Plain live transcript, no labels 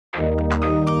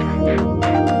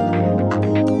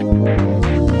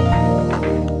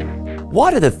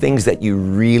What are the things that you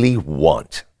really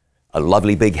want? A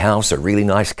lovely big house, a really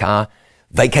nice car,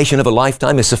 vacation of a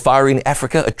lifetime, a safari in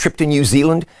Africa, a trip to New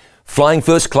Zealand, flying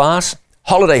first class,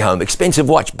 holiday home, expensive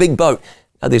watch, big boat.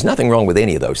 Now, there's nothing wrong with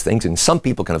any of those things, and some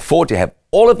people can afford to have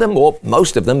all of them or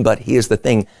most of them, but here's the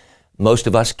thing. Most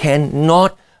of us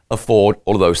cannot afford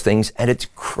all of those things, and it's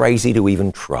crazy to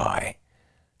even try.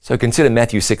 So consider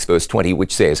Matthew 6, verse 20,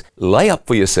 which says, "Lay up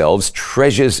for yourselves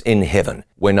treasures in heaven,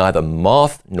 where neither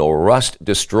moth nor rust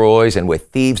destroys, and where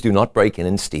thieves do not break in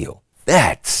and steal."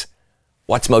 That's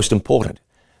what's most important.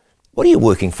 What are you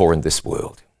working for in this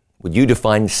world? Would you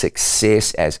define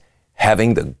success as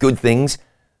having the good things?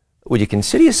 Would you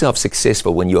consider yourself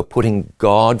successful when you're putting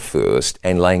God first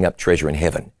and laying up treasure in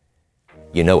heaven?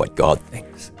 You know what God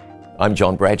thinks. I'm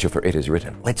John Bradshaw for It Is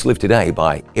Written. Let's live today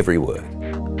by every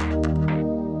word.